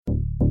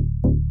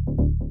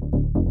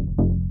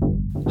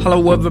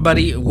Hello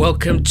everybody,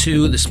 welcome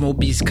to the Small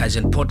Biz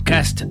Kaizen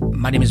podcast.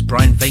 My name is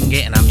Brian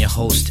Wenger and I'm your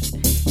host.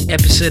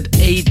 Episode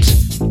 8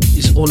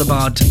 is all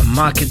about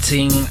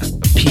marketing,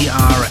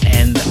 PR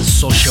and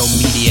social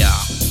media.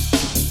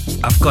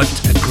 I've got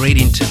a great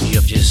interview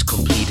I've just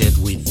completed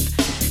with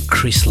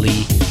Chris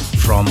Lee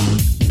from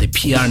the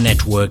PR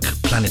network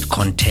Planet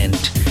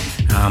Content.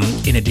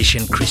 In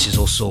addition, Chris is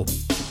also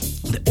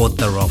the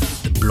author of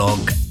the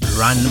blog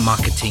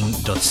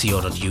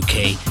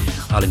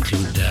runmarketing.co.uk. I'll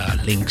include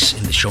links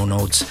in the show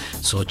notes,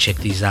 so check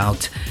these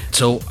out.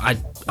 So I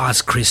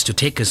asked Chris to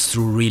take us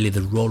through really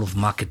the role of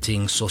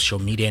marketing, social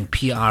media and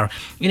PR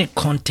in a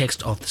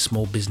context of the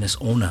small business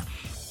owner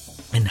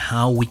and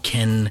how we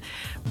can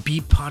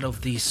be part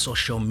of the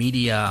social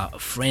media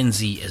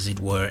frenzy, as it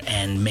were,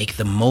 and make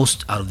the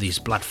most out of these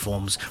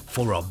platforms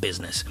for our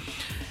business.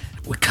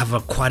 We cover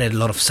quite a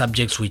lot of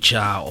subjects which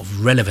are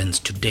of relevance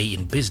today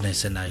in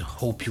business, and I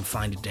hope you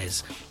find it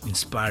as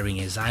inspiring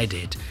as I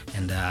did.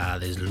 And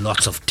there's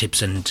lots of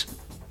tips and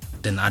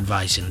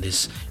advice in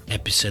this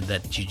episode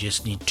that you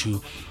just need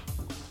to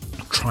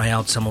try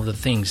out some of the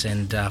things.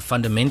 And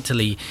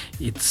fundamentally,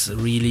 it's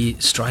really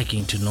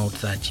striking to note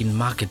that in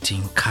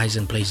marketing,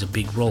 Kaizen plays a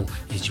big role,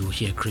 as you will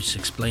hear Chris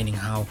explaining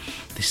how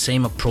the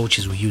same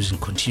approaches we use in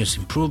continuous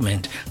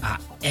improvement are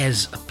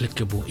as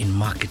applicable in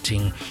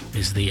marketing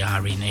as they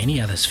are in any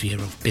other sphere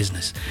of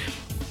business.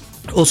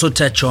 Also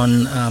touch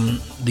on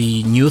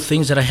the new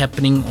things that are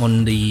happening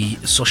on the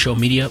social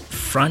media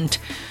front,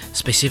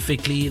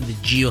 specifically the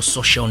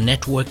geosocial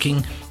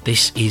networking.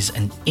 This is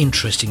an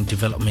interesting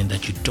development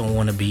that you don't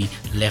want to be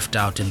left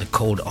out in the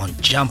cold on.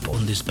 Jump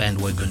on this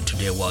bandwagon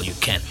today while you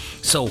can.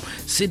 So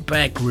sit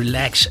back,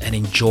 relax and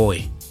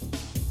enjoy.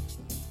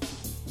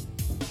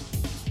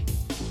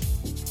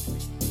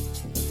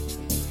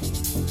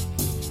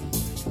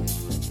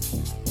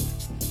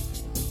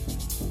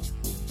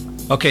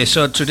 Okay,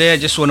 so today I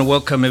just want to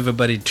welcome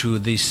everybody to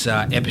this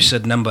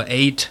episode number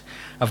 8.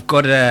 I've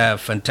got a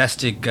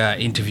fantastic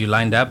interview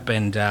lined up,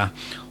 and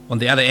on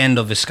the other end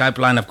of the Skype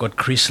line, I've got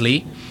Chris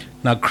Lee.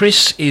 Now,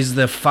 Chris is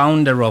the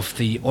founder of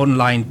the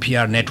online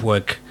PR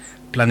network,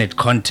 Planet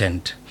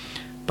Content.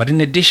 But in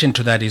addition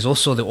to that, he's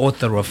also the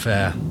author of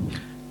a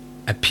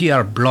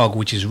PR blog,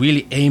 which is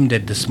really aimed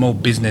at the small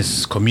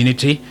business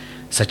community,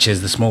 such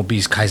as the Small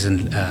Biz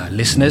Kaizen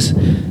listeners.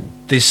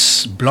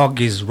 This blog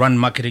is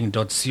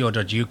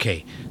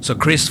runmarketing.co.uk. So,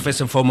 Chris,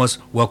 first and foremost,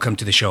 welcome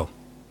to the show.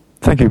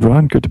 Thank you,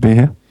 Brian. Good to be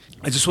here.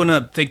 I just want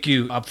to thank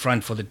you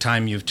upfront for the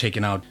time you've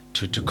taken out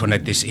to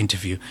conduct this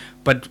interview.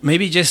 But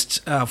maybe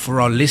just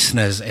for our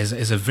listeners,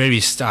 as a very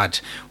start,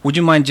 would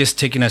you mind just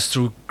taking us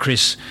through,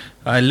 Chris,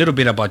 a little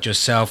bit about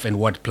yourself and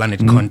what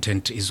Planet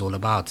Content is all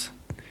about?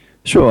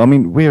 Sure. I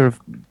mean,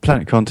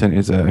 Planet Content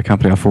is a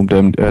company I formed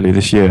earlier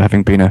this year,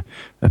 having been a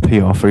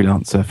PR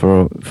freelancer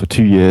for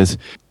 2 years.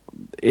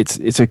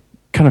 It's a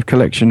kind of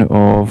collection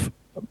of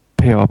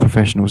PR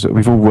professionals that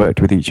we've all worked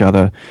with each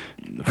other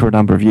for a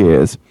number of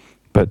years,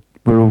 but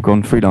we're all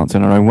gone freelance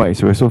in our own way.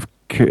 So we've sort of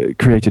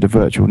created a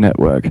virtual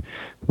network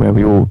where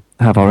we all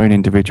have our own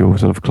individual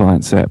sort of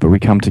client set, but we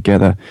come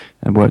together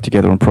and work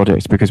together on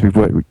projects because we've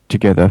worked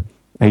together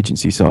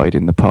agency side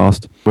in the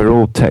past. We're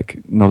all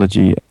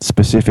technology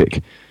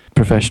specific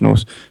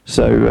professionals.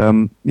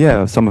 So,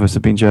 some of us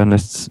have been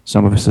journalists,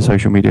 some of us are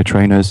social media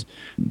trainers,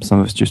 some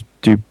of us just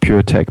do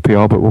pure tech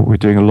PR, but what we're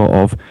doing a lot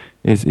of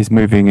is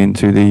moving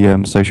into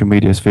the social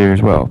media sphere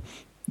as well.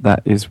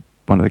 That is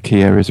one of the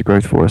key areas of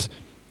growth for us.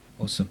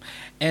 Awesome.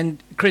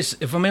 And Chris,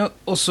 if I may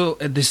also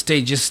at this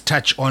stage just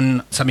touch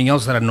on something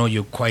else that I know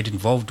you're quite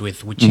involved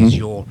with, which is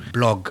your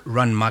blog,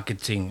 Run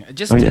Marketing.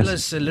 Just tell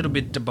us a little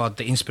bit about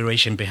the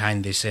inspiration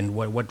behind this and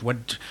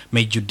what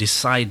made you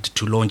decide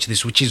to launch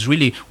this, which is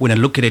really, when I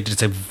look at it,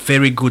 it's a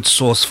very good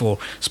source for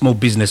small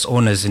business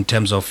owners in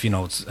terms of,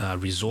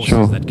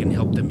 resources that can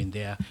help them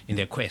in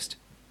their quest.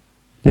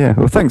 Yeah,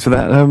 well, thanks for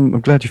that. I'm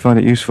glad you find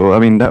it useful. I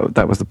mean,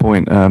 that was the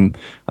point. I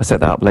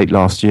set that up late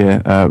last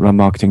year,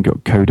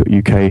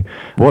 runmarketing.co.uk.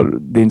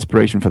 What the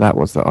inspiration for that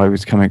was that I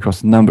was coming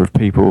across a number of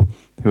people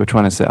who were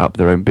trying to set up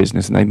their own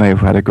business, and they may have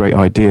had a great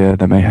idea.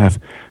 They may have,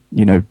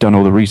 done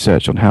all the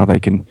research on how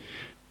they can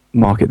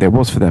market there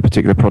was for their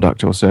particular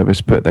product or service,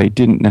 but they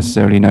didn't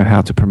necessarily know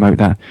how to promote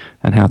that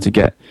and how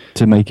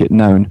to make it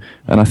known.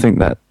 And I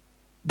think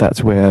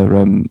that's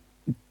where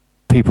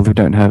people who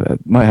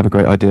might have a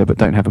great idea but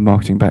don't have a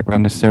marketing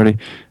background necessarily.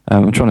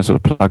 I'm trying to sort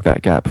of plug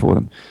that gap for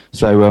them.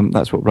 So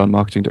that's what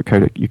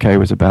runmarketing.co.uk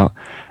was about.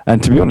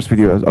 And to be honest with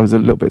you, I was a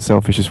little bit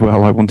selfish as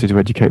well. I wanted to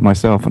educate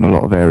myself in a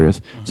lot of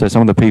areas. So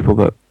some of the people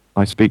that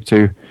I speak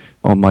to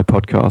on my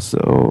podcast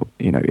or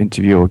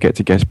interview or get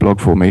to guest blog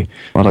for me,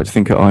 I like to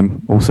think that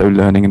I'm also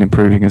learning and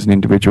improving as an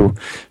individual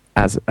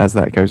as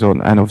that goes on,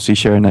 and obviously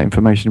sharing that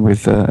information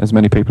with as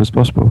many people as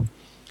possible.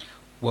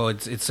 Well,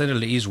 it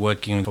certainly is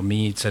working for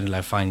me. Certainly,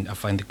 I find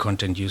the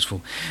content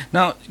useful.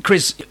 Now,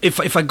 Chris,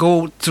 if I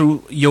go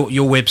through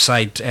your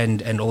website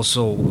and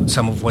also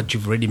some of what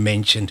you've already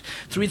mentioned,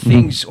 three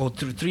things or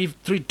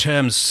three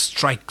terms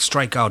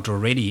strike out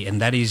already,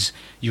 and that is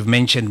you've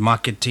mentioned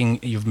marketing,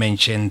 you've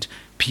mentioned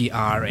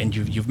PR, and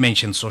you've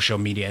mentioned social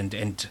media,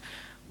 and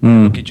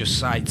look at your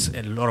sites.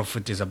 A lot of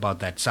it is about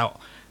that. So,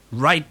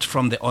 right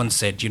from the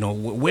onset,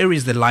 where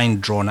is the line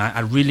drawn?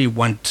 I really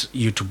want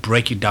you to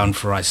break it down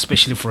for us,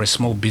 especially for a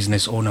small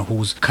business owner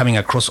who's coming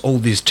across all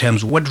these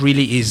terms. What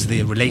really is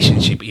the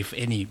relationship, if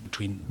any,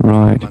 between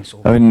Right.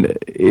 I mean,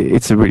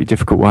 it's a really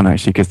difficult one,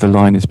 actually, because the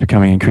line is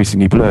becoming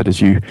increasingly blurred, as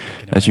you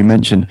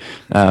mentioned.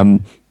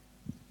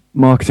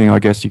 Marketing, I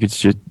guess you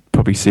should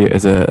probably see it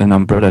as an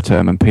umbrella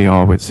term, and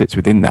PR sits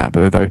within that,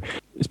 but although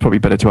it's probably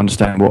better to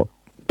understand what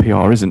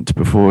PR isn't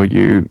before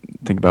you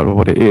think about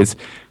what it is.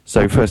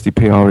 So firstly,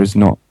 PR is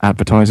not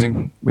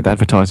advertising. With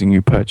advertising,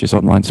 you purchase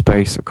online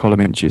space or column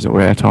inches or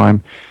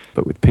airtime.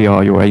 But with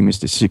PR, your aim is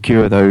to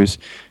secure those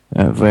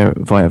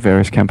via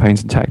various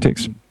campaigns and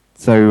tactics.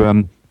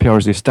 So PR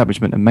is the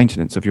establishment and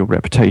maintenance of your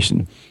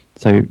reputation.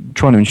 So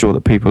trying to ensure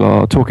that people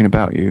are talking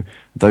about you,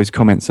 those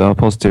comments are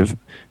positive,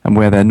 and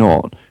where they're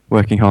not,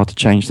 working hard to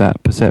change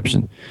that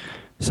perception.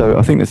 So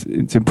I think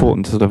it's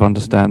important to sort of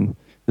understand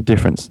the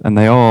difference, and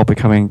they are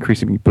becoming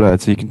increasingly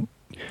blurred. So you can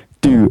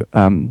do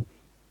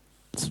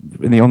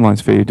in the online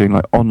sphere, you're doing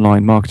like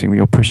online marketing where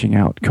you're pushing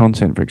out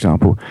content, for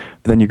example.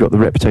 But then you've got the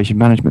reputation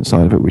management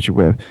side of it, which is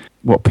where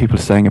what people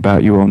are saying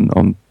about you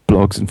on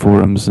blogs and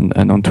forums and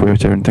on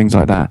Twitter and things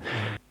like that,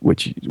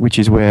 which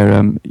is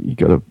where you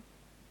got to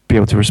be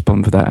able to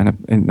respond for that,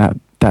 and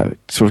that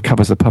sort of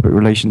covers the public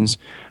relations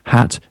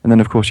hat. And then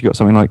of course you got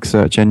something like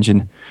search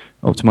engine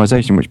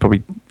optimization, which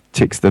probably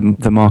ticks the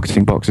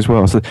marketing box as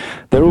well. So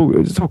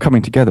it's all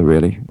coming together,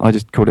 really. I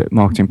just call it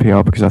marketing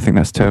PR because I think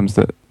that's terms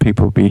that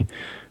people will be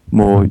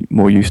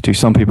more used to.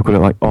 Some people call it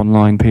like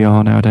online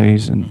PR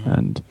nowadays,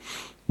 and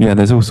yeah,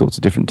 there's all sorts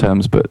of different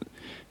terms, but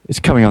it's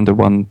coming under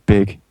one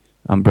big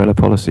umbrella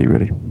policy,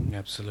 really.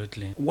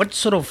 Absolutely. What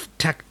sort of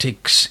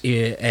tactics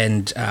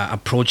and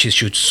approaches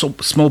should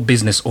small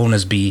business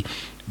owners be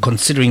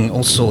considering,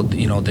 also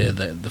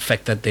the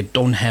fact that they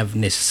don't have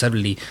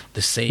necessarily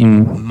the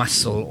same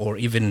muscle or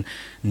even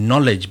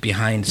knowledge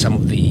behind some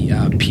of the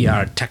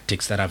PR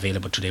tactics that are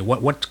available today?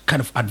 What kind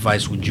of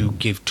advice would you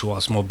give to our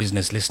small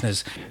business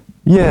listeners?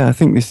 Yeah, I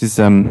think this is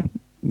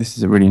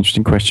a really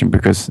interesting question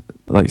because,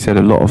 like you said,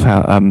 a lot of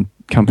how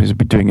companies will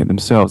be doing it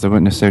themselves. They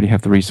won't necessarily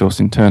have the resource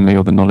internally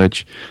or the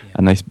knowledge,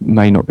 and they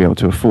may not be able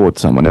to afford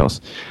someone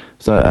else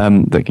so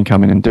that can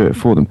come in and do it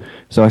for them.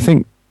 So I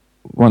think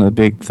one of the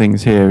big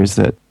things here is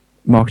that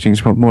marketing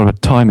is more of a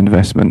time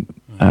investment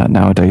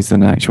nowadays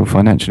than an actual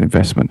financial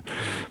investment.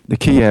 The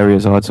key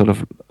areas I'd sort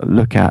of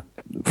look at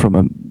from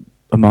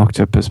a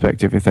marketer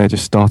perspective, if they're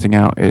just starting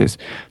out, is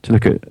to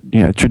look at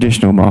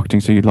traditional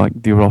marketing, so you like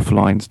your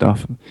offline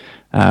stuff,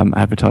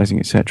 advertising,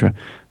 etc.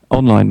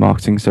 Online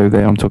marketing, so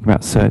there I'm talking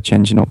about search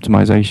engine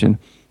optimization.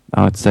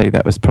 I'd say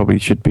that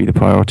should be the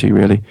priority,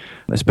 really,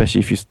 especially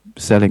if you're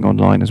selling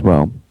online as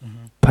well.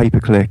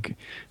 Pay-per-click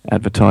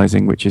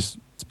advertising, which is,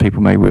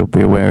 people may well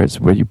be aware, it's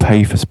where you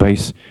pay for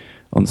space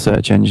on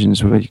search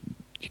engines, where you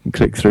can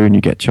click through and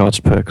you get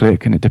charged per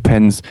click, and it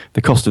depends.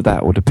 The cost of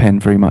that will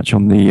depend very much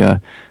on the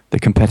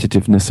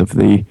competitiveness of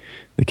the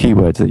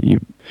keywords that you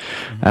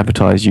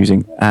advertise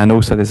using. And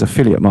also there's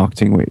affiliate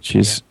marketing, which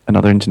is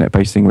another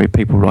internet-based thing where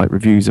people write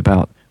reviews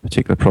about a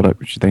particular product,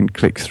 which then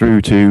click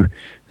through to,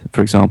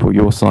 for example,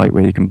 your site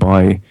where you can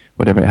buy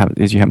whatever it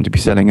is you happen to be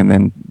selling, and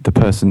then the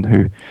person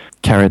who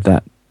carried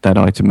that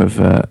item of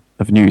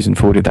news and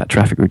forwarded that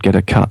traffic would get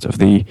a cut of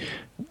the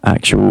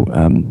actual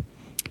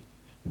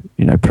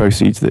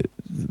proceeds that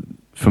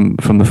from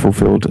the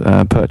fulfilled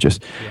purchase.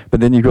 But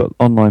then you've got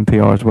online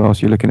PR as well,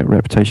 so you're looking at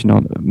reputation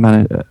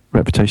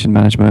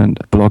management,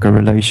 blogger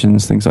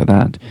relations, things like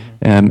that,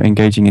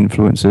 engaging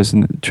influencers,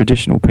 and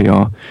traditional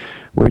PR,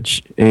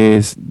 which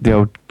is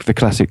the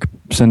classic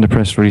send a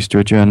press release to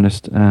a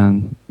journalist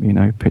and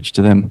pitch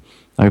to them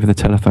over the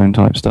telephone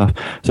type stuff.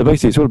 So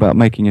basically it's all about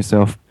making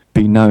yourself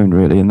be known,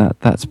 really, and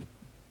that's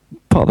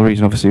part of the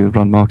reason, obviously, with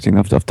Run Marketing.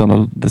 I've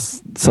done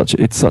it's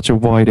such a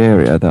wide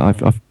area that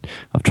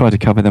I've tried to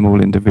cover them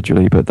all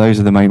individually, but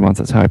those are the main ones.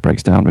 That's how it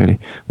breaks down, really.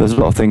 There's a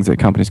lot of things that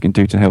companies can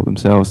do to help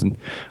themselves, and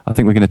I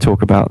think we're going to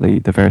talk about the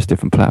various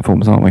different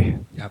platforms, aren't we?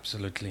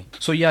 Absolutely.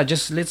 So yeah,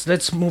 just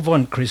let's move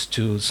on, Chris,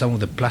 to some of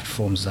the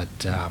platforms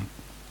that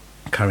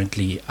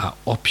currently are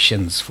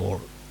options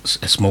for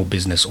a small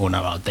business owner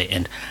out there,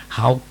 and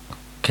how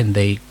can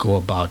they go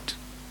about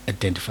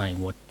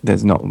identifying what?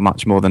 There's not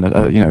much more than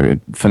a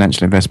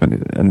financial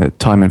investment, and the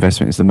time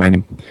investment is the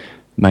main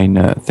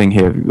thing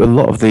here. A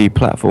lot of the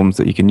platforms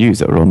that you can use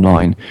that are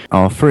online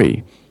are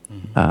free.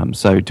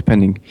 So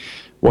depending,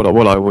 what I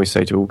always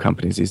say to all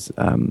companies is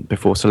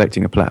before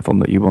selecting a platform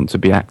that you want to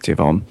be active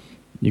on,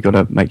 you've got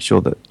to make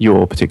sure that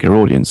your particular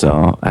audience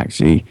are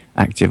actually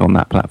active on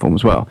that platform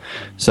as well.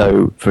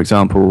 So, for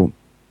example,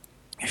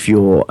 if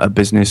you're a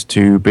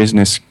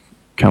business-to-business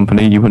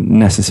company, you wouldn't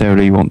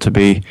necessarily want to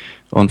be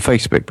on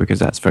Facebook because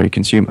that's very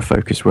consumer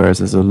focused, whereas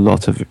there's a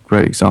lot of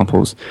great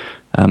examples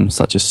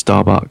such as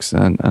Starbucks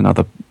and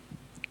other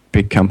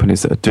big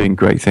companies that are doing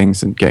great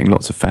things and getting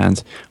lots of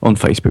fans on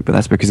Facebook, but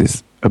that's because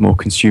it's a more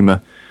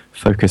consumer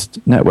focused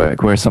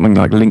network, whereas something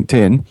like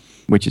LinkedIn,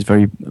 which is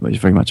very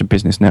much a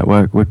business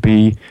network, would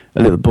be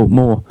a little bit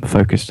more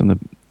focused on the,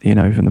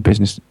 from the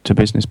business to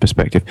business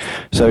perspective.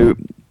 So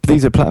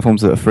these are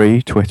platforms that are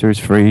free. Twitter is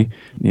free.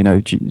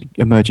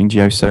 Emerging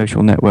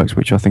geosocial networks,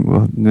 which I think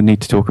we'll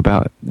need to talk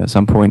about at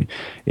some point,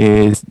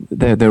 is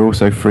they're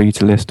also free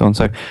to list on.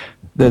 So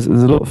there's a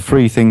lot of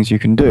free things you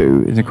can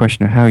do. It's a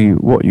question of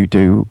what you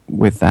do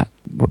with that,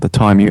 what the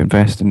time you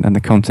invest and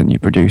the content you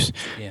produce,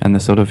 and the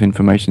sort of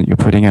information that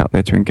you're putting out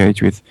there to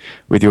engage with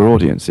your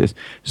audiences.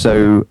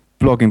 So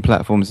blogging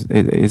platforms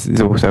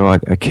is also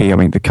a key. I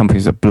mean, the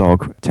companies that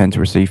blog tend to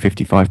receive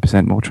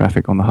 55% more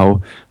traffic on the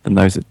whole than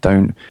those that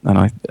don't. And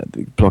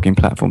blogging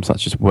platforms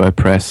such as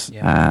WordPress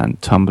and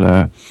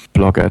Tumblr,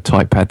 Blogger,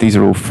 Typepad, these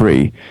are all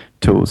free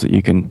tools that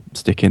you can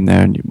stick in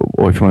there,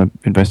 or if you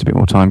want to invest a bit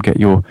more time, get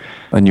your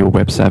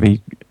web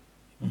savvy.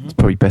 It's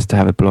probably best to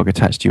have a blog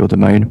attached to your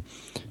domain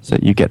so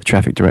that you get the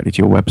traffic directly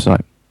to your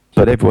website.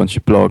 But everyone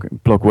should blog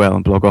well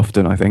and blog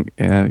often, I think.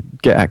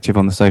 Get active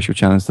on the social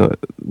channels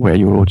where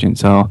your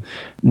audience are.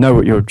 Know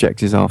what your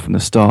objectives are from the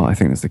start. I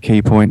think that's the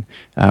key point.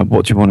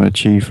 What do you want to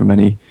achieve from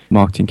any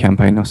marketing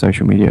campaign or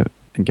social media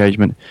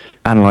engagement?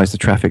 Analyze the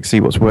traffic, see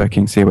what's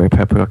working, see where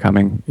people are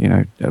coming,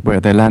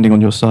 where they're landing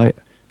on your site.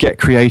 Get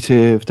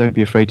creative. Don't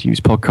be afraid to use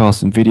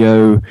podcasts and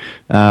video.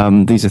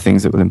 These are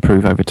things that will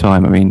improve over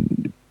time. I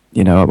mean,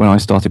 when I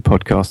started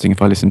podcasting,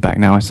 if I listen back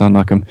now, I sound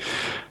like I'm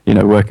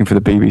working for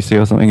the BBC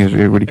or something. Is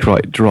really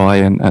quite dry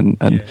and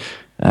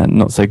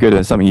not so good.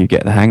 It's something you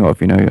get the hang of.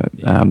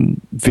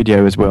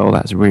 Video as well.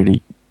 That's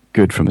really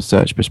good from a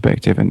search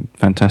perspective and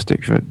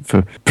fantastic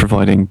for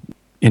providing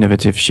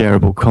innovative,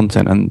 shareable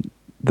content. And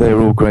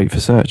they're all great for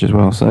search as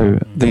well. So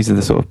these are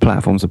the sort of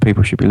platforms that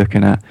people should be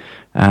looking at.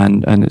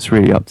 And it's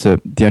really up to,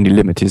 the only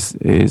limit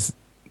is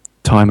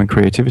time and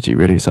creativity.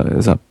 Really, so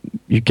it's up.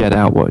 You get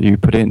out what you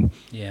put in.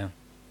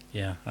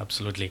 Yeah,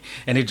 absolutely.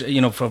 And it,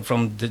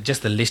 from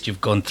just the list you've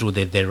gone through,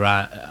 there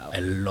are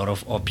a lot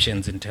of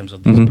options in terms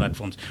of these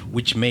platforms,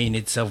 which may in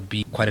itself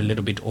be quite a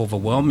little bit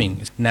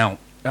overwhelming. Now,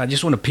 I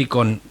just want to pick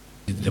on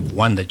the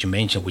one that you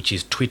mentioned, which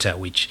is Twitter,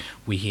 which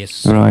we hear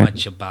so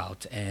much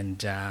about.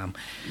 And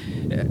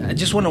I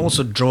just want to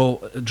also draw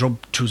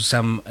to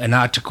an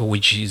article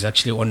which is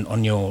actually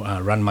on your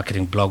Run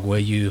Marketing blog,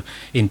 where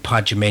in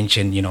part you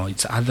mentioned,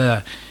 it's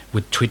either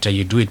with Twitter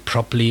you do it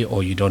properly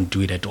or you don't do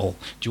it at all.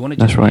 Do you want to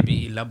just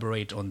maybe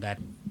elaborate on that?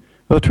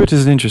 Well,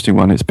 Twitter's an interesting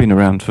one. It's been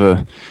around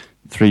for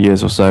 3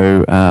 years or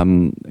so.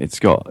 It's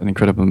got an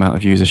incredible amount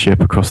of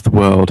usership across the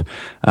world,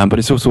 but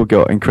it's also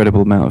got an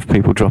incredible amount of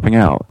people dropping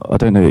out. I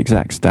don't know the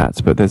exact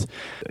stats, but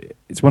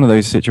it's one of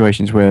those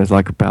situations where it's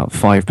like about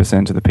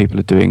 5% of the people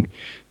are doing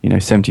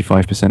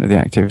 75% of the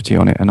activity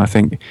on it. And I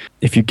think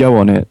if you go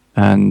on it,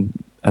 and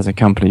as a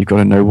company, you've got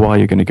to know why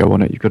you're going to go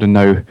on it. You've got to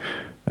know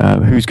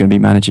who's going to be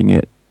managing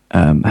it,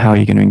 how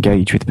you're going to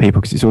engage with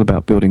people, because it's all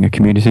about building a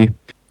community.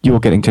 You're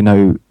getting to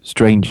know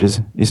strangers.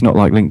 It's not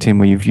like LinkedIn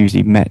where you've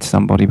usually met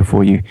somebody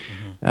before you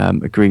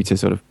agree to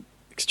sort of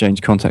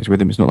exchange contacts with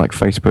them. It's not like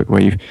Facebook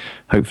where you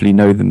hopefully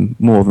know them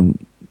more than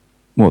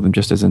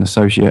just as an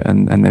associate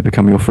and they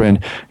become your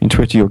friend. In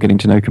Twitter, you're getting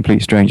to know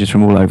complete strangers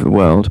from all over the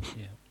world.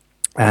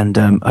 And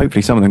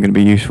hopefully some of them are going to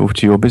be useful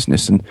to your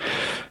business. And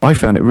I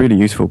found it really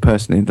useful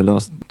personally in the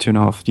last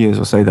 2.5 years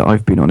or so that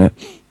I've been on it.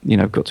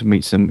 I've got to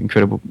meet some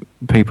incredible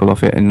people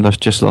off it. And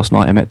just last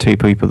night I met 2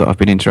 people that I've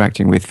been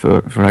interacting with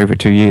for over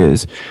 2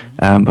 years,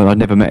 but I'd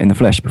never met in the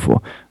flesh before.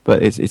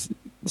 But it's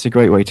a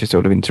great way to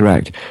sort of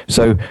interact.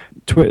 So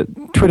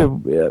Twitter,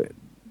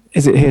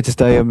 is it here to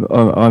stay?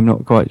 I'm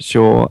not quite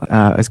sure.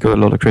 It's got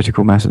a lot of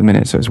critical mass at the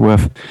minute, so it's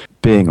worth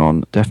being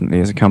on, definitely,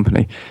 as a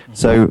company.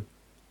 So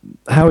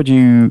how would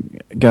you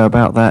go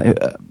about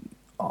that?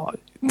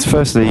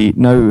 Firstly,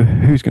 know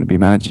who's going to be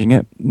managing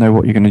it, know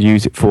what you're going to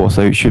use it for.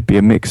 So it should be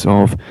a mix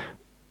of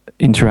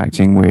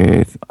interacting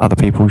with other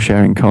people,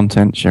 sharing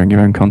content, sharing your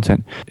own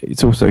content.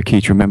 It's also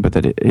key to remember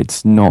that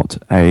it's not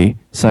a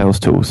sales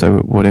tool. So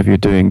whatever you're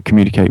doing,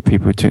 communicate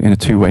people in a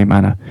two-way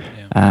manner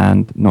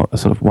and not a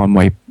sort of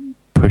one-way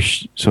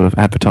push sort of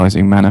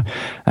advertising manner.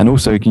 And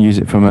also you can use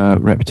it from a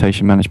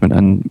reputation management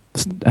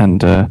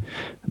and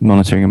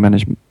monitoring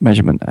and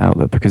measurement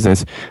outlet, because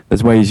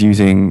there's ways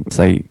using,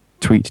 say,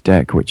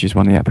 TweetDeck, which is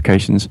one of the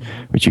applications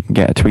which you can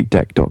get at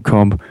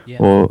tweetdeck.com,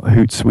 or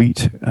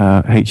Hootsuite,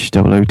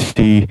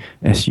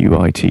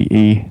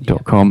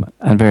 HOOTSUITE.com,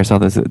 and various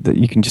others that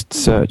you can just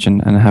search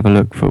and have a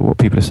look for what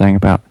people are saying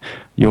about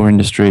your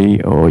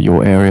industry or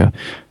your area,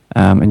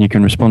 and you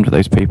can respond to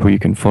those people. You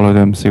can follow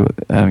them, see what,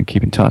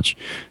 keep in touch,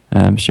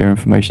 share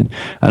information.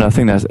 And I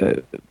think that's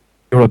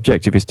your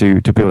objective is to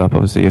build up,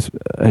 obviously, as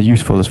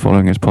useful as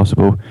following as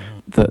possible.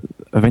 That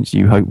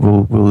eventually you hope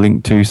will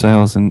link to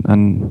sales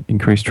and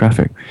increase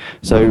traffic.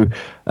 So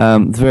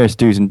the various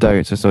do's and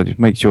don'ts are sort of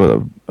make sure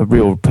that a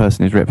real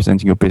person is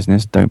representing your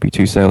business. Don't be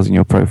too sales in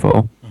your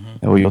profile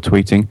or your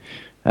tweeting.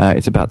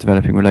 It's about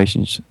developing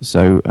relations.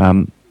 So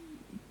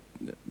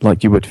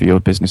like you would for your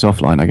business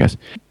offline, I guess.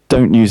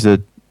 Don't use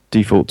the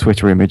default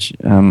Twitter image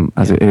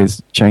as it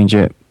is. Change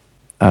it.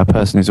 A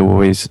person is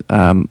always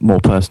more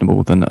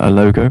personable than a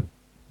logo.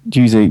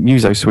 Use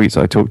those suites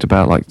I talked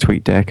about, like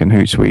TweetDeck and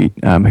Hootsuite.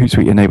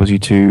 Hootsuite enables you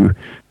to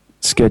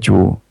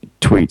schedule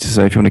tweets.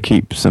 So if you want to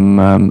keep some,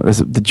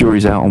 the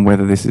jury's out on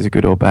whether this is a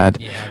good or bad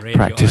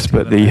practice.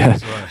 But I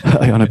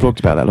blogged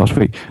about that last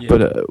week. Yeah.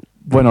 But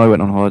when I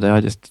went on holiday,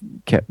 I just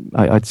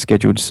I'd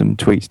scheduled some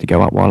tweets to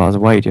go up while I was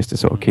away, just to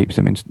sort of keep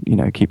them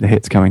keep the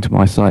hits coming to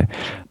my site.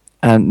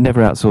 And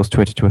never outsource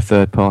Twitter to a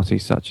third party,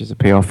 such as a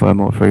PR firm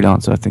or a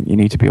freelancer. I think you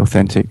need to be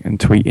authentic and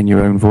tweet in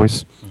your own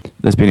voice.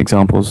 There's been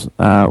examples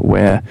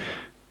where,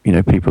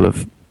 people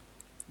have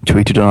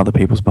tweeted on other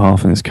people's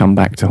behalf and it's come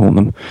back to haunt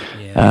them.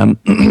 Yeah.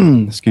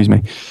 Excuse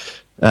me.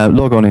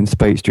 Log on in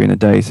spades during the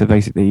day. So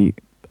basically,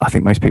 I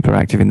think most people are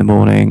active in the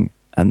morning,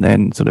 and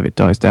then sort of it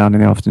dies down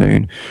in the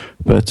afternoon.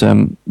 But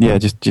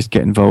just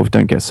get involved.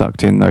 Don't get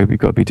sucked in though. You've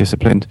got to be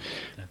disciplined.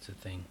 That's the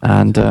thing.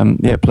 And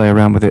play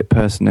around with it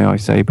personally. I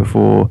say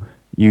before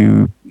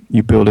you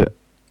build it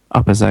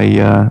up as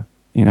a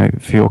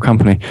for your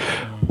company.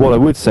 What I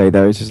would say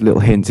though is just a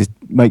little hint: is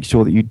make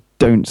sure that you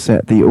don't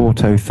set the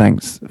auto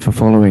thanks for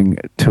following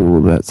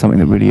tool. That's something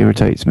that really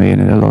irritates me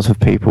and a lot of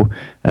people.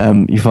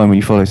 You find when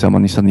you follow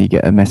someone, you suddenly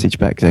get a message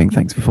back saying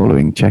thanks for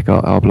following, check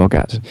out our blog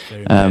at.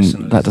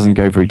 That doesn't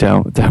go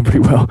down very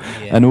well.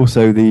 Yeah. And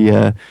also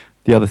the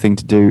other thing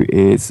to do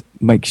is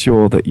make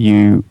sure that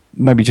you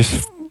maybe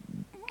just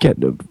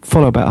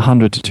follow about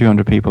 100 to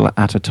 200 people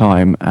at a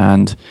time,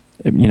 and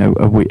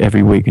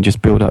every week, and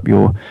just build up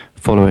your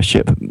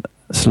followership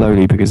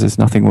slowly, because there's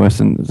nothing worse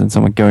than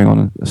someone going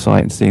on a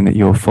site and seeing that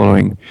you're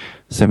following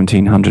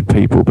 1,700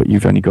 people, but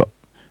you've only got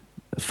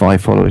 5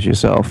 followers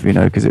yourself,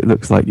 because it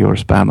looks like you're a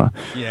spammer.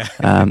 Yeah.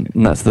 And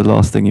that's the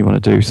last thing you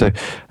want to do. So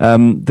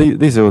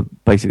these are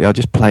basically, I'll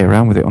just play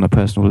around with it on a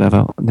personal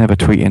level. Never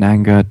tweet in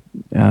anger.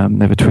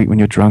 Never tweet when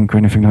you're drunk or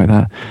anything like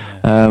that.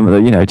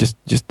 Yeah.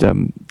 Just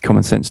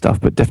common sense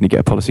stuff, but definitely get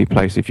a policy in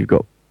place if you've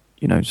got,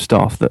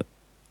 staff that,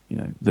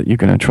 that you're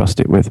going to trust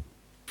it with.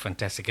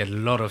 Fantastic. A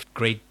lot of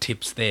great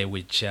tips there,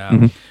 which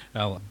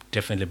I'll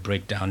definitely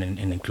break down and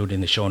include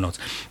in the show notes.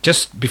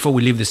 Just before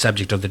we leave the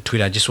subject of the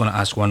Twitter, I just want to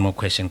ask one more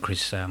question,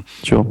 Chris.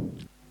 Sure.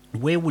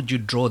 Where would you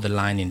draw the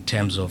line in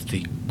terms of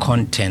the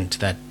content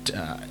that,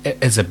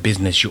 as a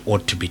business, you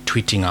ought to be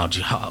tweeting out?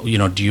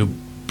 Do you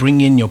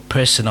bring in your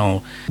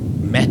personal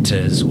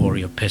matters or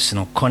your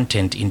personal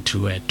content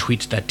into a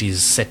tweet that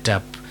is set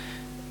up,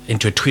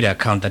 into a Twitter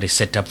account that is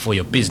set up for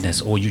your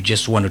business, or you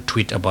just want to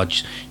tweet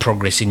about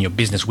progress in your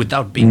business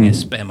without being a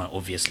spammer,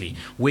 obviously?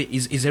 Where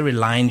is there a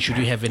line? Should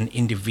you have an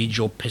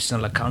individual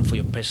personal account for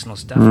your personal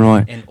stuff?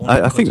 Right.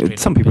 I think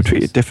some people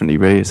treat it differently,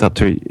 really. It's up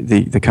to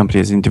the company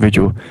as an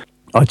individual.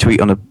 I tweet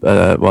on I'm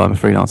a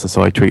freelancer,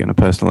 so I tweet on a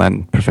personal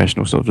and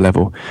professional sort of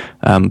level.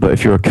 But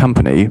if you're a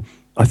company,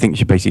 I think you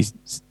should basically,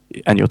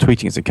 and you're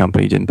tweeting as a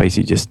company, then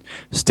basically just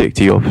stick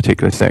to your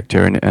particular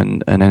sector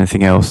and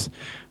anything else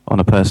on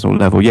a personal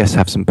level. Yes,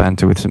 have some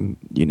banter with some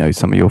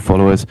of your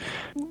followers.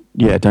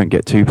 Yeah, don't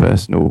get too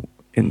personal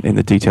in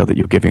the detail that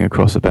you're giving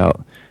across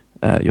about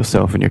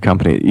yourself and your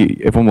company.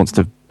 Everyone wants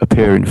to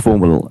appear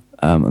informal,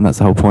 and that's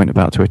the whole point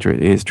about Twitter.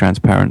 It is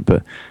transparent,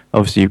 but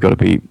obviously you've got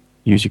to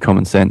use your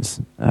common sense.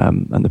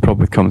 And the problem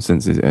with common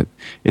sense is it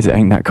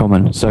ain't that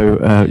common.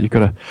 So you've got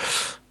to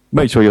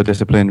make sure you're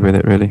disciplined with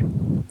it, really.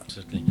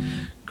 Absolutely.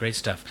 Great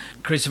stuff.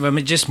 Chris, if I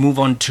may just move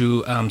on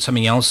to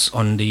something else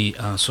on the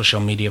social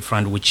media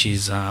front, which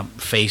is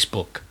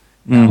Facebook.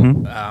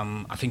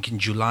 Now, I think in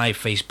July,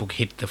 Facebook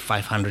hit the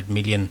 500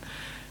 million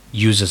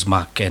users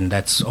mark, and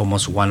that's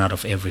almost 1 out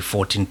of every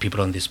 14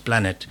 people on this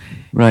planet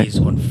is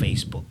on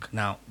Facebook.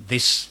 Now,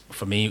 this,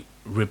 for me,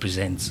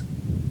 represents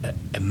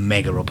a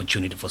mega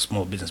opportunity for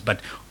small business, but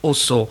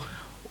also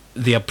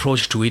the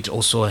approach to it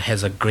also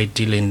has a great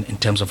deal in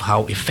terms of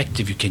how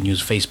effective you can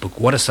use Facebook.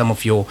 What are some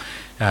of your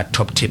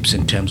top tips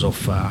in terms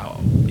of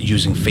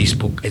using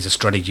Facebook as a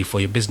strategy for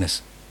your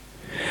business?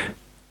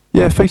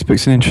 Yeah,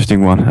 Facebook's an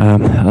interesting one.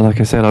 Like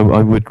I said, I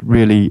would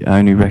really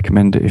only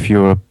recommend it if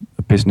you're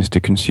a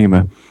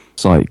business-to-consumer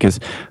site, because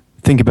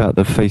think about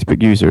the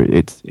Facebook user.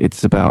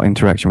 It's about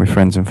interaction with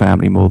friends and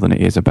family more than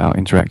it is about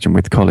interaction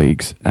with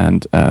colleagues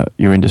and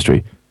your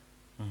industry.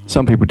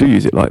 Some people do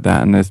use it like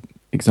that, and there's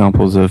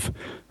examples of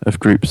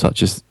groups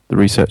such as the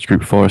research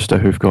group Forrester,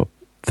 who've got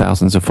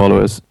thousands of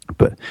followers.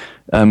 But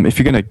if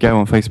you're going to go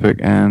on Facebook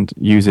and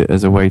use it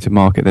as a way to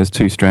market, there's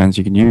 2 strands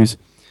you can use.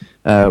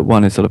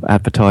 One is sort of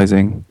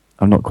advertising.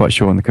 I'm not quite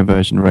sure on the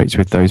conversion rates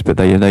with those, but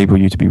they enable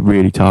you to be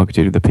really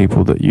targeted with the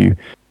people that you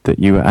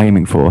are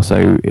aiming for.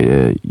 So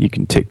you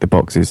can tick the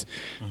boxes,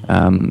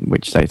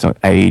 which say it's like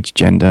age,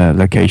 gender,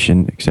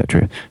 location,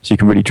 etc. So you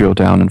can really drill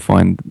down and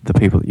find the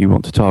people that you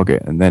want to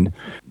target, and then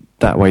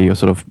that way you're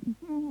sort of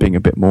being a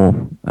bit more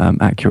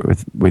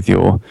accurate with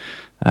your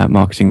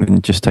marketing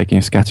than just taking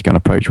a scattergun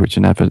approach, which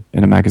an advert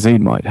in a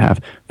magazine might have,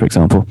 for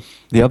example.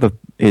 The other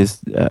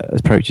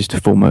approach is to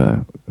form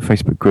a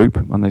Facebook group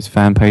on those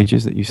fan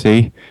pages that you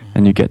see,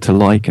 and you get to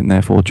like and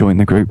therefore join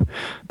the group.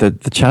 The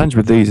challenge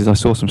with these is I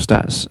saw some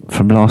stats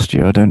from last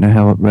year. I don't know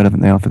how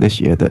relevant they are for this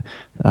year. That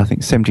I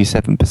think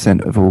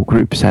 77% of all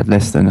groups had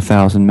less than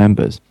 1,000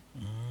 members.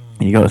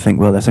 And you got to think,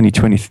 well, that's only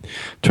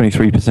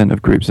 23%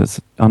 of groups. That's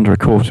under a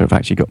quarter have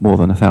actually got more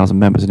than 1,000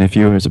 members. And if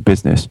you, as a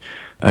business,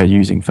 are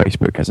using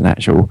Facebook as an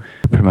actual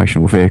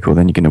promotional vehicle,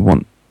 then you're going to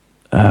want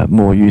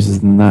more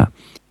users than that.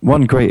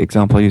 One great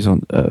example I use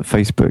on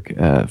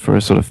Facebook for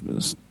a sort of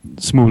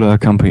smaller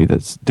company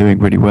that's doing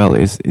really well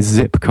is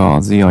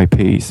Zipcar,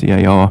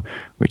 Zipcar,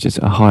 which is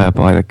a hire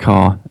by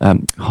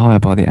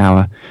the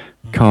hour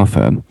car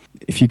firm.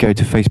 If you go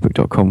to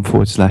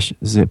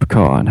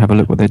facebook.com/Zipcar and have a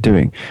look what they're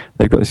doing,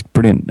 they've got this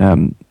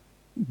brilliant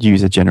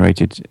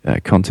user-generated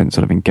content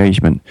sort of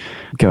engagement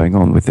going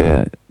on with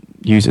their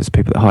users.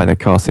 People that hire their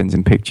car sends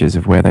in pictures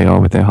of where they are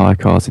with their hire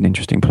cars in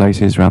interesting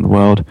places around the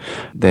world.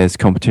 There's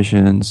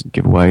competitions,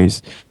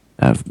 giveaways,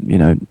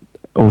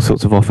 all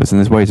sorts of offers, and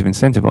there's ways of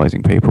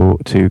incentivizing people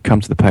to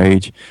come to the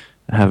page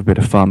and have a bit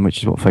of fun, which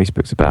is what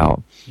Facebook's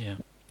about. Yeah.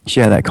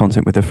 Share that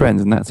content with their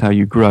friends, and that's how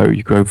you grow.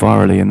 You grow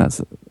virally, and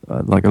that's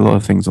like a lot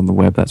of things on the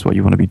web, that's what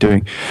you want to be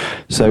doing.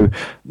 So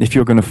if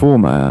you're going to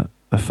form a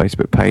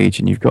Facebook page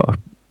and you've got a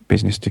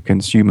business to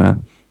consumer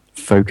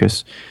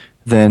focus,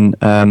 then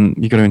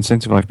you've got to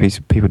incentivize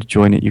people to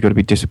join it. You've got to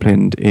be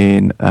disciplined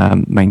in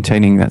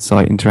maintaining that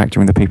site,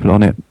 interacting with the people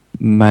on it,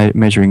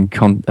 measuring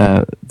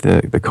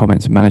the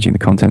comments and managing the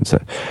comments so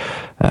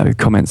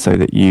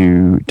that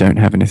you don't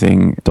have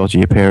anything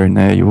dodgy appear in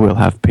there. You will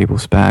have people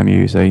spam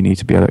you, so you need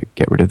to be able to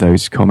get rid of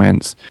those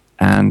comments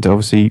and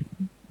obviously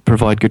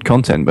provide good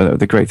content. But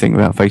the great thing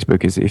about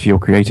Facebook is if you're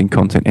creating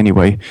content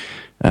anyway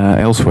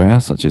elsewhere,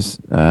 such as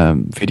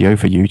video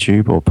for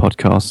YouTube or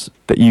podcasts,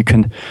 that you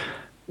can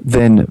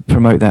then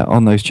promote that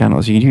on those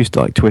channels. You can use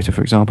like Twitter,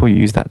 for example. You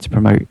use that to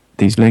promote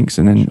these links,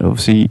 and then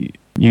obviously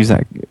use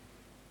that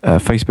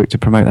Facebook to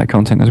promote that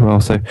content as well.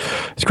 So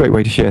it's a great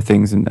way to share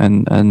things,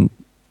 and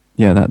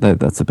yeah,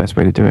 that's the best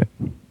way to do it.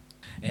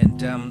 And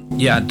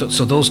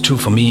so those two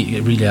for me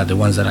really are the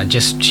ones that I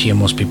just hear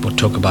most people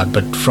talk about.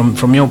 But from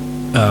your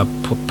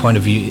point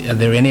of view, are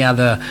there any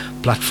other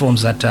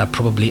platforms that are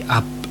probably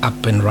up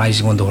and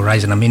rising on the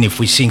horizon? I mean, if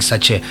we're seeing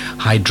such a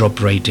high drop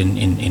rate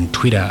in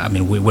Twitter, I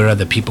mean, where are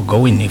the people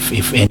going, if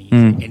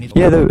any?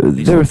 Yeah,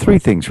 there are three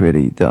things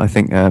really that I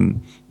think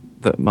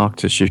that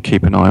marketers should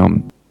keep an eye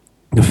on.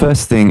 The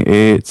first thing,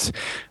 it's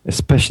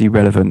especially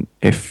relevant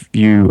if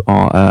you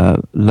are a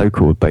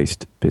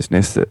local-based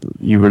business that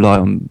you rely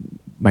on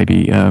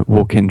maybe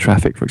walk-in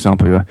traffic, for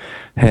example, you're a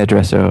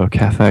hairdresser or a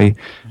cafe,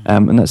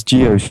 and that's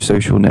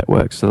geo-social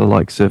networks, so the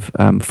likes of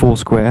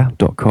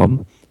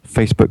Foursquare.com,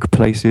 Facebook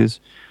Places,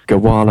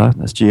 Gowalla,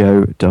 that's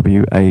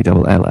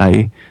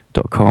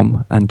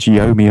GOWALLA.com, and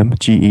Geomium,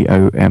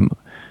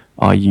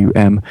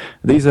 GEOMIUM.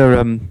 These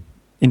are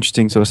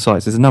interesting sort of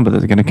sites. There's a number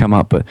that are going to come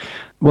up, but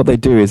what they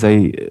do is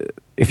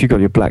if you've got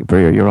your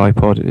BlackBerry or your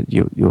iPod,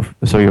 your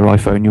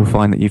iPhone, you'll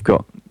find that you've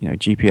got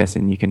GPS,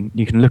 and you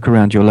can look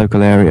around your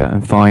local area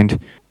and find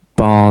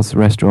bars,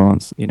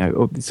 restaurants,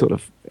 any sort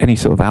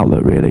of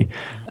outlet really,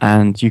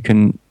 and you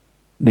can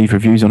leave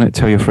reviews on it,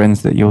 tell your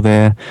friends that you're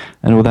there,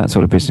 and all that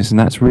sort of business. And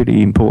that's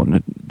really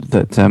important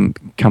that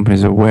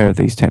companies are aware of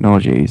these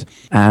technologies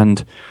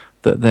and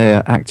that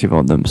they're active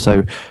on them.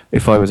 So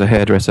if I was a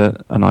hairdresser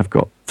and I've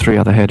got 3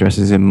 other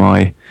hairdressers in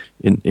my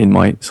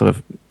sort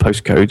of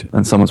postcode,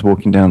 and someone's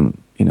walking down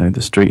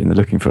the street and they're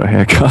looking for a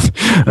haircut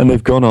and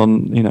they've gone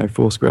on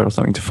Foursquare or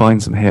something to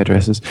find some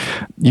hairdressers,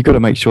 you've got to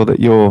make sure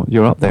that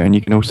you're up there, and you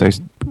can also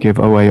give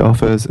away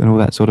offers and all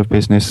that sort of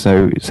business.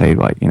 So say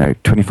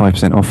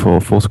 25% off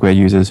for Foursquare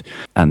users,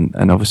 and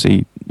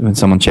obviously when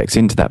someone checks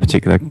into that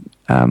particular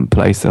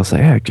place, they'll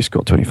say, hey, I just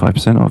got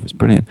 25% off, it's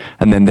brilliant.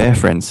 And then their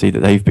friends see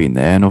that they've been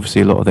there, and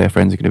obviously a lot of their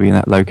friends are going to be in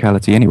that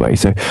locality anyway.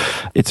 So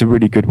it's a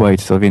really good way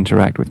to sort of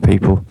interact with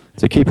people.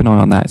 So keep an eye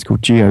on that. It's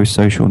called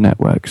geo-social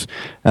networks.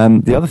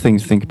 The other thing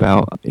to think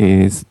about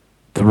is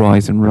the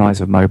rise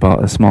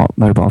of smart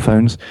mobile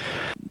phones.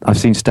 I've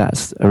seen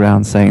stats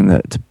around saying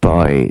that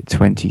by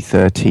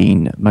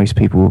 2013, most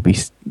people will be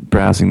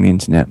browsing the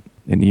internet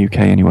in the UK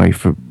anyway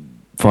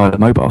via the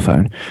mobile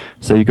phone.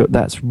 So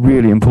that's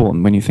really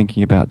important when you're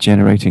thinking about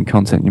generating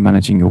content and you're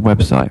managing your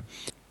website.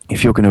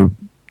 If you're going to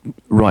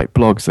write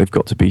blogs, they've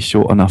got to be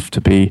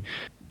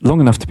long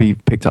enough to be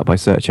picked up by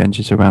search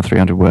engines, around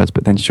 300 words,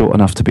 but then short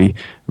enough to be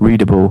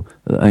readable,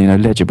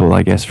 legible,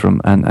 I guess,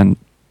 and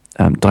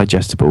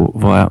digestible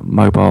via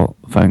mobile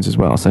phones as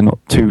well. So not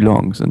too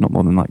long, so not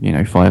more than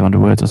 500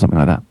 words or something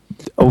like that.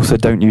 Also,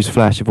 don't use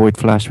Flash. Avoid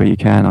Flash where you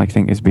can. I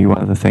think is be one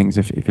of the things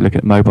if you look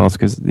at mobiles,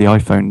 because the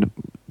iPhone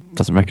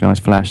doesn't recognise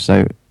Flash.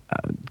 So,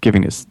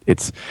 given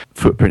its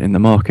footprint in the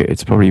market,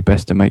 it's probably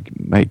best to make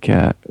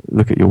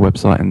look at your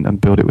website and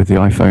build it with the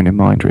iPhone in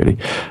mind, really.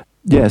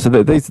 Yeah. So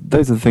those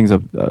are the things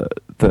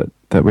that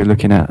that we're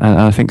looking at, and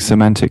I think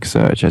semantic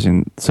search, as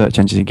in search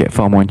engines get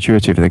far more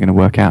intuitive. They're going to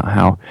work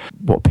out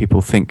what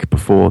people think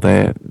before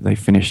they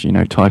finish,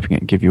 typing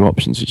it and give you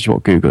options, which is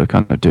what Google are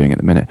kind of doing at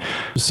the minute.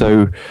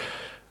 So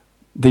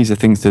these are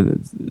things to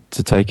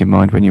take in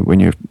mind when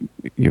you're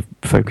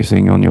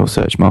focusing on your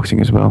search marketing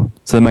as well.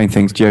 So the main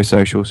things: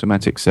 geosocial,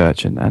 semantic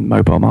search, and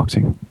mobile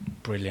marketing.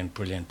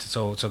 Brilliant.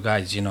 So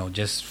guys,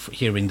 just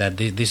hearing that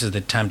this is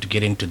the time to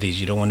get into this.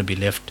 You don't want to be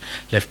left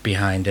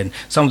behind. And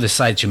some of the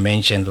sites you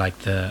mentioned, like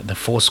the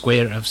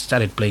Foursquare, I've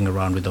started playing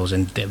around with those,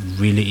 and there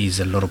really is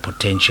a lot of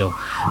potential.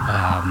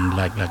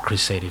 Like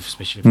Chris said,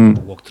 especially if you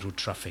walk through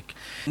traffic.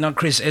 Now,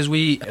 Chris, as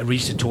we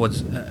reach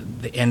towards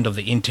the end of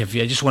the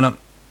interview, I just want to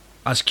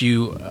ask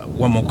you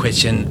one more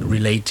question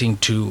relating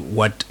to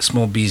what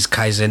Small Biz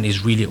Kaizen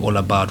is really all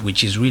about,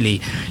 which is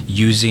really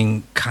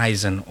using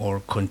Kaizen or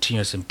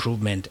continuous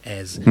improvement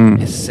as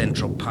a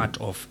central part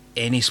of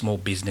any small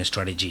business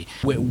strategy.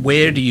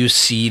 Where do you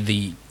see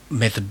the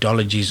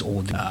methodologies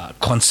or the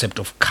concept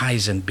of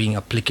Kaizen being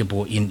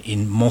applicable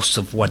in most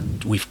of what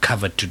we've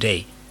covered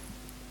today?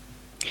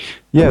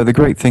 Yeah, the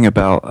great thing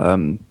about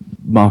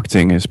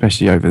marketing,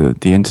 especially over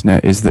the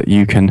internet, is that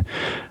you can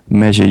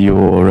measure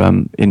your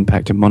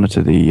impact and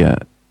monitor the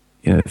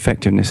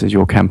effectiveness of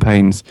your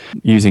campaigns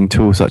using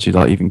tools such as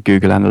like even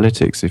Google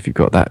Analytics. If you've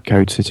got that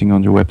code sitting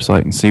on your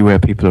website, and see where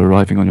people are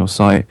arriving on your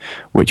site,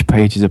 which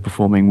pages are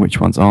performing, which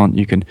ones aren't.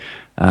 You can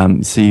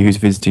see who's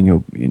visiting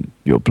your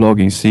blog,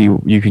 and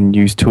you can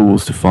use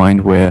tools to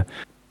find where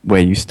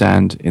you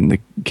stand in the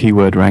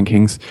keyword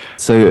rankings.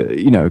 So,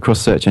 across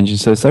search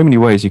engines, so many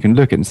ways you can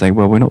look at it and say,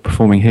 well, we're not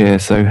performing here,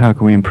 so how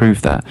can we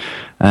improve that?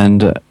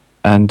 And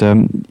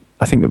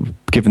I think that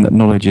given that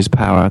knowledge is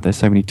power, there's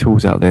so many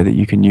tools out there that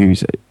you can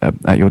use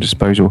at your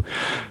disposal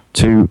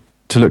to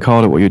look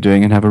hard at what you're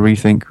doing and have a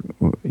rethink,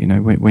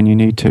 when you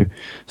need to.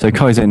 So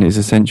Kaizen is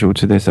essential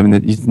to this. I mean,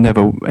 there's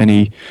never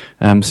any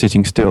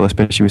sitting still,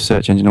 especially with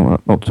search engine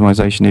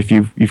optimization. If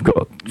you've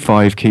got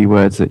 5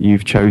 keywords that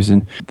you've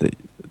chosen that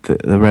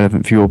are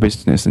relevant for your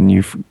business, and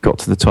you've got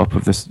to the top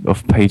of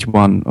page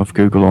 1 of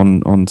Google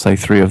on say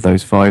 3 of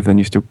those 5, then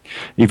you still,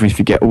 even if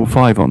you get all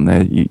 5 on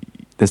there,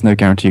 there's no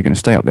guarantee you're going to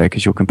stay up there,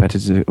 because your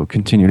competitors are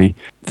continually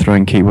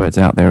throwing keywords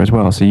out there as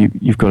well. So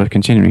you've got to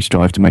continually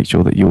strive to make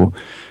sure that you're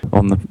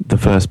on the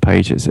first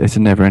page. It's a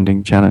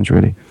never-ending challenge,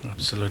 really.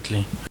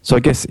 Absolutely. So I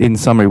guess in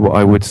summary, what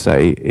I would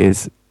say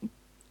is,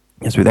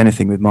 as with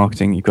anything with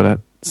marketing, you've got to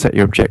set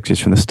your objectives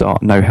from the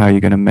start, know how you're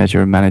going to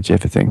measure and manage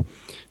everything,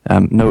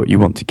 know what you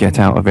want to get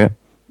out of it,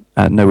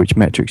 know which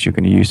metrics you're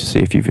going to use to see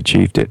if you've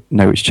achieved it,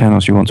 know which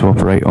channels you want to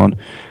operate on,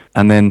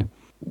 and then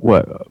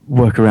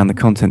work around the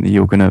content that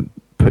you're going to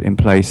put in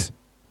place,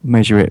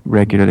 measure it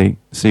regularly,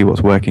 see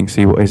what's working,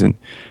 see what isn't,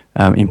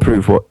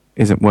 improve what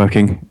isn't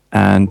working,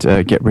 and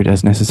get rid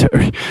as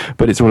necessary.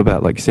 But it's all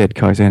about, like you said,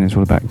 Kaizen is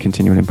all about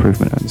continual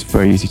improvement, and it's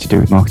very easy to do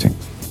with marketing.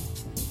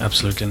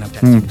 Absolutely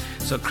fantastic.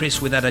 So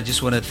Chris, with that, I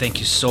just want to thank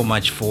you so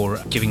much for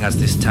giving us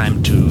this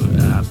time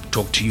to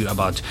talk to you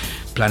about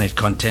Planet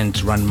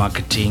Content, Run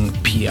Marketing,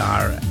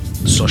 PR,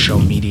 social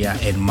media,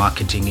 and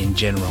marketing in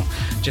general.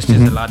 Just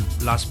as a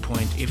last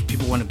point, if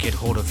people want to get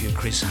hold of you,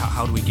 Chris,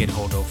 how do we get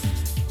hold of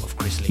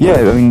Chris Lee? Yeah,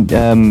 I mean,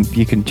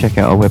 you can check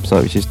out our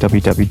website, which is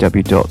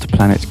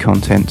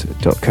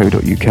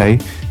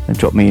www.planetcontent.co.uk, and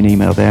drop me an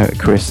email there at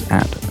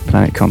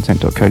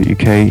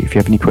chris@planetcontent.co.uk if you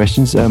have any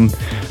questions.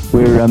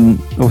 We're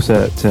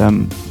also at,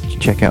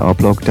 check out our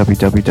blog,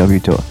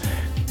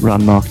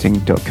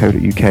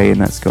 www.runmarketing.co.uk,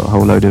 and that's got a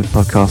whole load of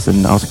podcasts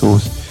and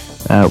articles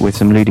with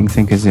some leading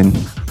thinkers in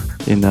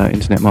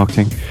internet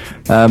marketing.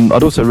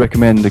 I'd also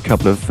recommend a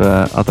couple of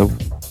other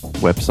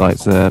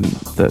websites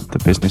that the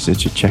businesses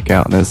should check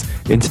out. And there's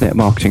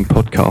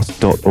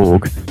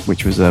internetmarketingpodcast.org,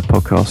 which was a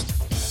podcast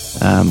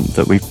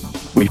that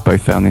we've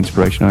both found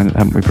inspirational in,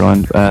 haven't we,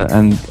 Brian?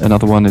 And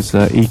another one is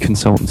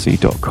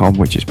econsultancy.com,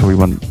 which is probably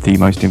one of the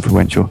most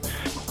influential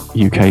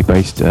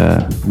UK-based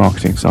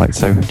marketing sites.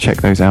 So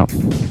check those out.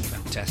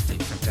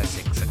 Fantastic.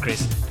 So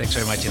Chris, thanks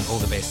very much, and all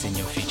the best in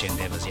your future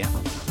endeavors, yeah?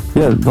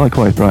 Yeah,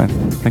 likewise, Brian.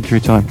 Thank you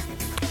for your time.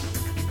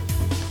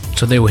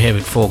 So there we have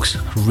it, folks.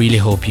 Really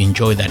hope you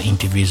enjoyed that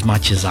interview as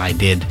much as I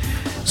did.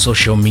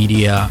 Social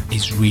media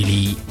is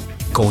really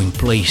going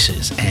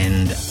places,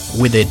 and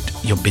with it,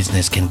 your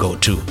business can go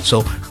too.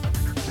 So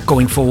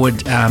going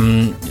forward,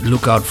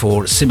 look out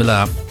for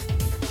similar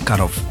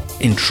kind of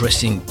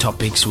interesting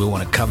topics. We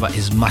want to cover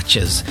as much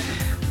as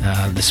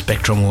the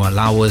spectrum will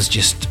allow us,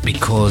 just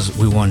because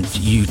we want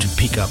you to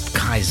pick up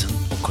Kaizen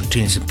or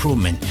continuous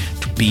improvement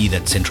to be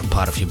that central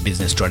part of your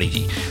business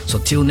strategy. So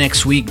till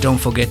next week, don't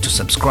forget to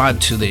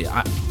subscribe to the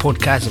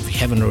podcast if you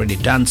haven't already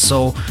done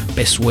so.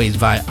 Best way is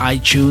via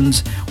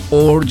iTunes,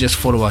 or just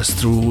follow us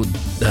through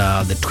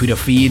the Twitter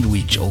feed,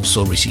 which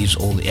also receives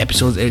all the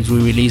episodes as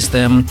we release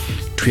them.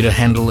 Twitter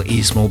handle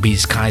is Small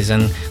Biz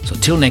Kaizen. So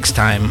till next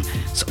time,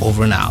 it's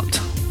over and out.